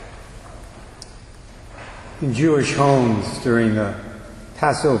In Jewish homes during the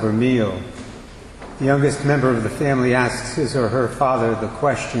Passover meal, the youngest member of the family asks his or her father the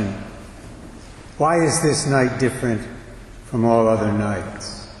question, "Why is this night different from all other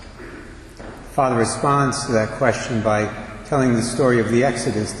nights?" The father responds to that question by telling the story of the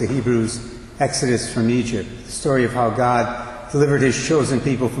Exodus, the Hebrews' Exodus from Egypt, the story of how God delivered his chosen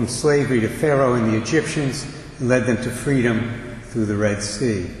people from slavery to Pharaoh and the Egyptians and led them to freedom through the Red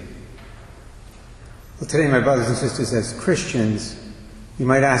Sea. Well, today, my brothers and sisters, as Christians, we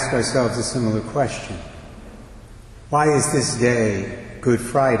might ask ourselves a similar question. Why is this day, Good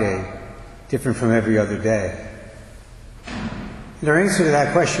Friday, different from every other day? And our answer to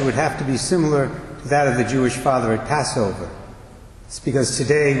that question would have to be similar to that of the Jewish father at Passover. It's because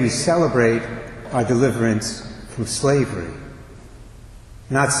today we celebrate our deliverance from slavery.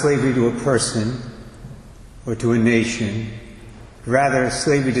 Not slavery to a person or to a nation, but rather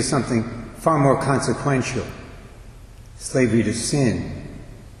slavery to something far more consequential. Slavery to sin.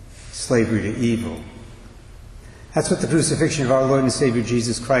 Slavery to evil. That's what the crucifixion of our Lord and Savior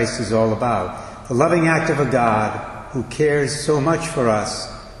Jesus Christ is all about. The loving act of a God who cares so much for us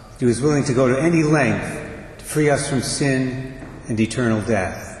that he was willing to go to any length to free us from sin and eternal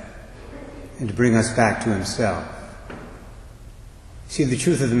death and to bring us back to himself. See, the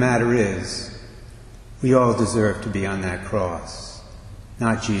truth of the matter is, we all deserve to be on that cross.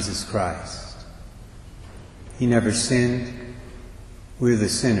 Not Jesus Christ. He never sinned. We're the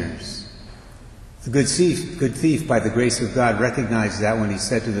sinners. The good thief, by the grace of God, recognized that when he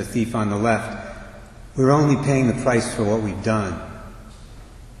said to the thief on the left, "We're only paying the price for what we've done.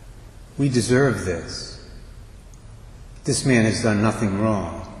 We deserve this. This man has done nothing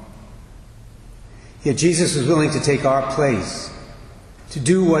wrong." Yet Jesus was willing to take our place, to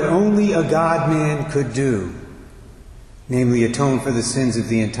do what only a God-man could do, namely atone for the sins of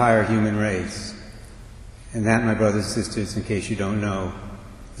the entire human race. And that, my brothers and sisters, in case you don't know,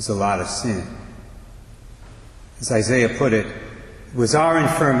 is a lot of sin. As Isaiah put it, it was our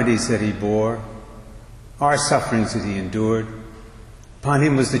infirmities that he bore, our sufferings that he endured. Upon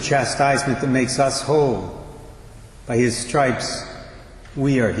him was the chastisement that makes us whole. By his stripes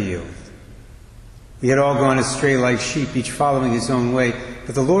we are healed. We had all gone astray like sheep, each following his own way,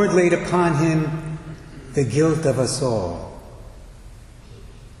 but the Lord laid upon him the guilt of us all.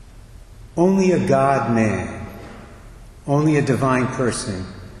 Only a God-man, only a divine person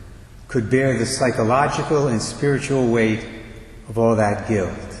could bear the psychological and spiritual weight of all that guilt.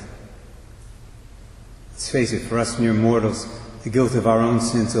 Let's face it, for us mere mortals, the guilt of our own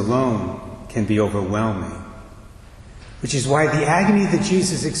sins alone can be overwhelming. Which is why the agony that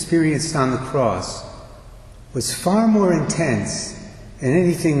Jesus experienced on the cross was far more intense than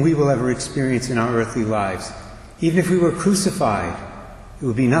anything we will ever experience in our earthly lives. Even if we were crucified, it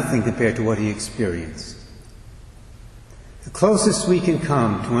would be nothing compared to what he experienced. The closest we can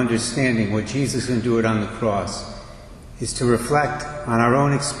come to understanding what Jesus endured on the cross is to reflect on our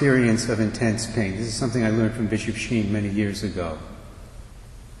own experience of intense pain. This is something I learned from Bishop Sheen many years ago.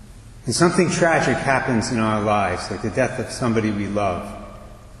 When something tragic happens in our lives, like the death of somebody we love,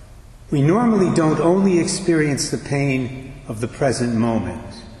 we normally don't only experience the pain of the present moment.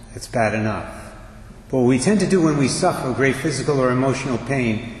 That's bad enough. But what we tend to do when we suffer great physical or emotional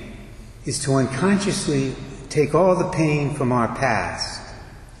pain is to unconsciously take all the pain from our past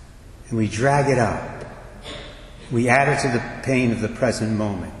and we drag it up. We add it to the pain of the present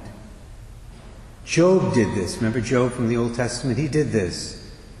moment. Job did this. Remember Job from the Old Testament? He did this.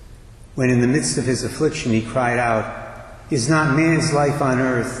 When in the midst of his affliction he cried out, "Is not man's life on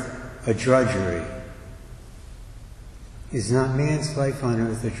earth a drudgery? Is not man's life on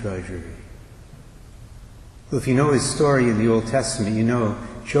earth a drudgery?" Well, if you know his story in the Old Testament, you know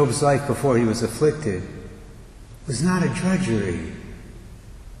Job's life before he was afflicted was not a drudgery.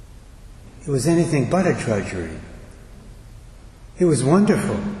 It was anything but a drudgery. It was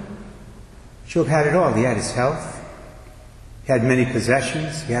wonderful. Job had it all. He had his health. He had many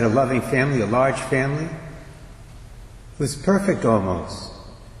possessions. He had a loving family, a large family. It was perfect almost.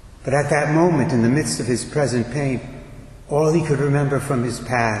 But at that moment, in the midst of his present pain, all he could remember from his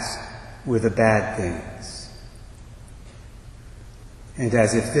past were the bad things. And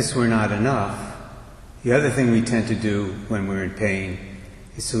as if this were not enough, the other thing we tend to do when we're in pain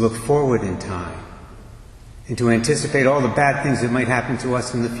is to look forward in time and to anticipate all the bad things that might happen to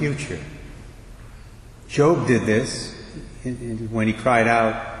us in the future. Job did this when he cried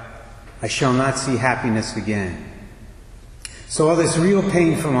out, "I shall not see happiness again." So all this real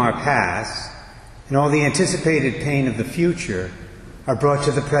pain from our past and all the anticipated pain of the future are brought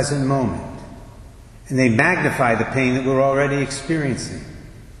to the present moment. And they magnify the pain that we're already experiencing.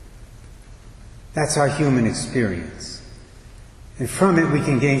 That's our human experience. And from it we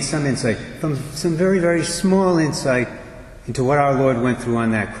can gain some insight, some very, very small insight into what our Lord went through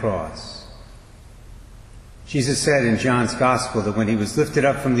on that cross. Jesus said in John's Gospel that when he was lifted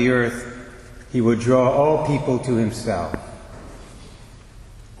up from the earth, he would draw all people to himself.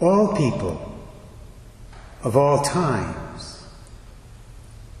 All people of all times.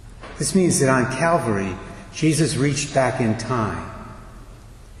 This means that on Calvary, Jesus reached back in time.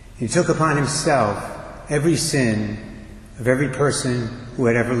 He took upon himself every sin of every person who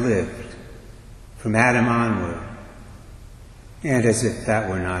had ever lived, from Adam onward. And as if that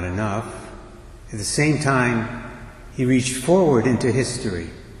were not enough, at the same time, he reached forward into history,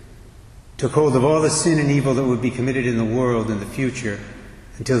 took hold of all the sin and evil that would be committed in the world in the future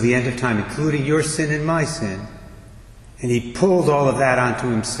until the end of time, including your sin and my sin, and he pulled all of that onto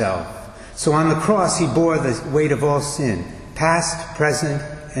himself. So on the cross, he bore the weight of all sin, past, present,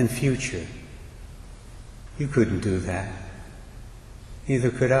 and future. You couldn't do that. Neither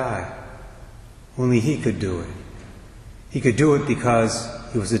could I. Only he could do it. He could do it because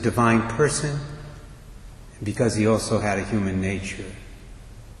he was a divine person and because he also had a human nature.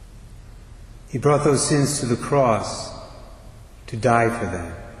 He brought those sins to the cross to die for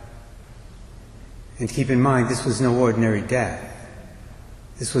them. And keep in mind, this was no ordinary death.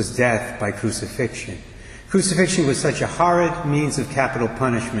 This was death by crucifixion. Crucifixion was such a horrid means of capital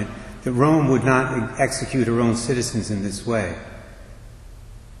punishment that Rome would not execute her own citizens in this way.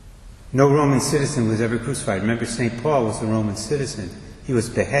 No Roman citizen was ever crucified. Remember, St. Paul was a Roman citizen. He was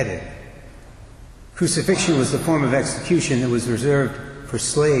beheaded. Crucifixion was the form of execution that was reserved for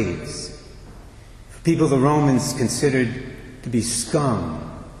slaves, for people the Romans considered to be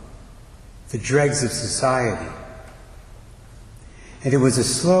scum, the dregs of society. And it was a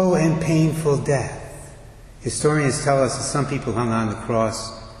slow and painful death. Historians tell us that some people hung on the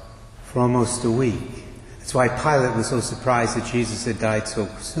cross for almost a week. That's why Pilate was so surprised that Jesus had died so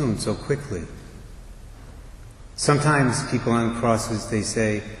soon, so quickly. Sometimes people on crosses, they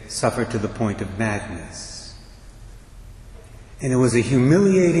say, suffer to the point of madness. And it was a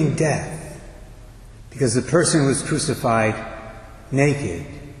humiliating death because the person was crucified naked.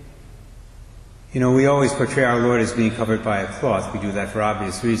 You know, we always portray our Lord as being covered by a cloth. We do that for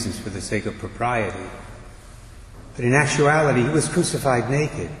obvious reasons, for the sake of propriety. But in actuality, he was crucified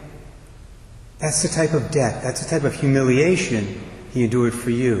naked. That's the type of death, that's the type of humiliation he endured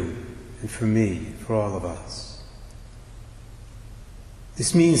for you and for me, for all of us.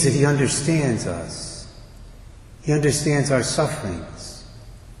 This means that he understands us. He understands our sufferings.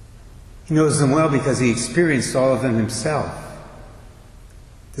 He knows them well because he experienced all of them himself.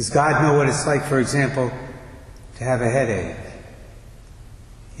 Does God know what it's like, for example, to have a headache?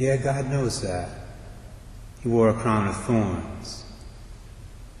 Yeah, God knows that. He wore a crown of thorns.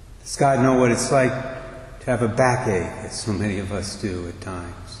 Does God know what it's like to have a backache, as so many of us do at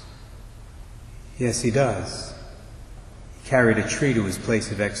times? Yes, he does. He carried a tree to his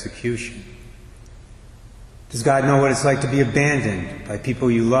place of execution. Does God know what it's like to be abandoned by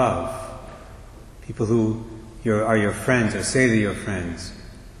people you love, people who are your friends or say they're your friends?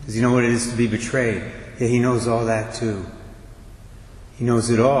 Does he know what it is to be betrayed? Yeah, he knows all that too. He knows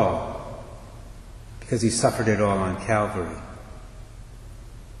it all because he suffered it all on Calvary.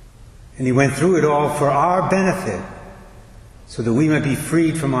 And he went through it all for our benefit, so that we might be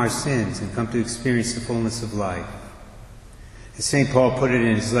freed from our sins and come to experience the fullness of life. As St. Paul put it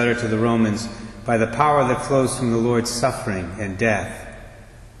in his letter to the Romans, by the power that flows from the Lord's suffering and death,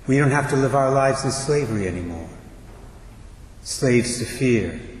 we don't have to live our lives in slavery anymore. Slaves to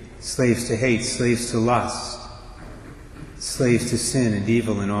fear, slaves to hate, slaves to lust, slaves to sin and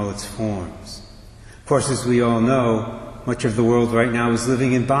evil in all its forms. Of course, as we all know, much of the world right now is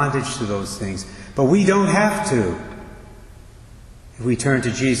living in bondage to those things. But we don't have to if we turn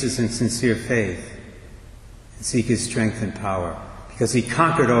to Jesus in sincere faith and seek his strength and power, because he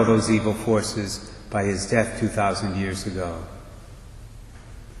conquered all those evil forces by his death 2,000 years ago.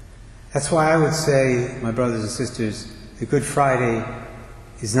 That's why I would say, my brothers and sisters, that Good Friday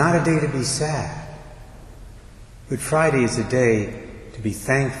is not a day to be sad. Good Friday is a day to be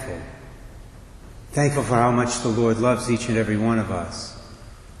thankful. Thankful for how much the Lord loves each and every one of us.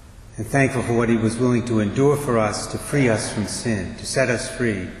 And thankful for what he was willing to endure for us to free us from sin, to set us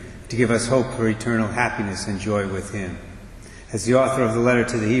free, to give us hope for eternal happiness and joy with him. As the author of the letter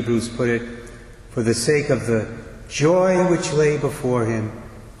to the Hebrews put it, for the sake of the joy which lay before him,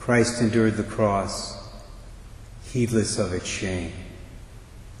 Christ endured the cross, heedless of its shame.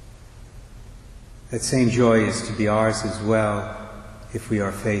 That same joy is to be ours as well if we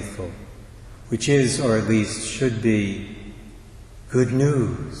are faithful, which is, or at least should be, good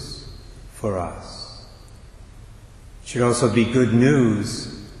news for us. It should also be good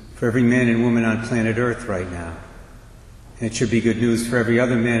news for every man and woman on planet Earth right now. And it should be good news for every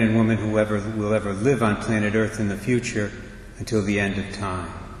other man and woman who will ever live on planet Earth in the future until the end of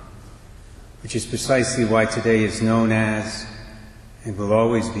time. Which is precisely why today is known as, and will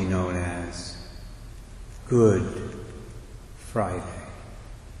always be known as, Good Friday.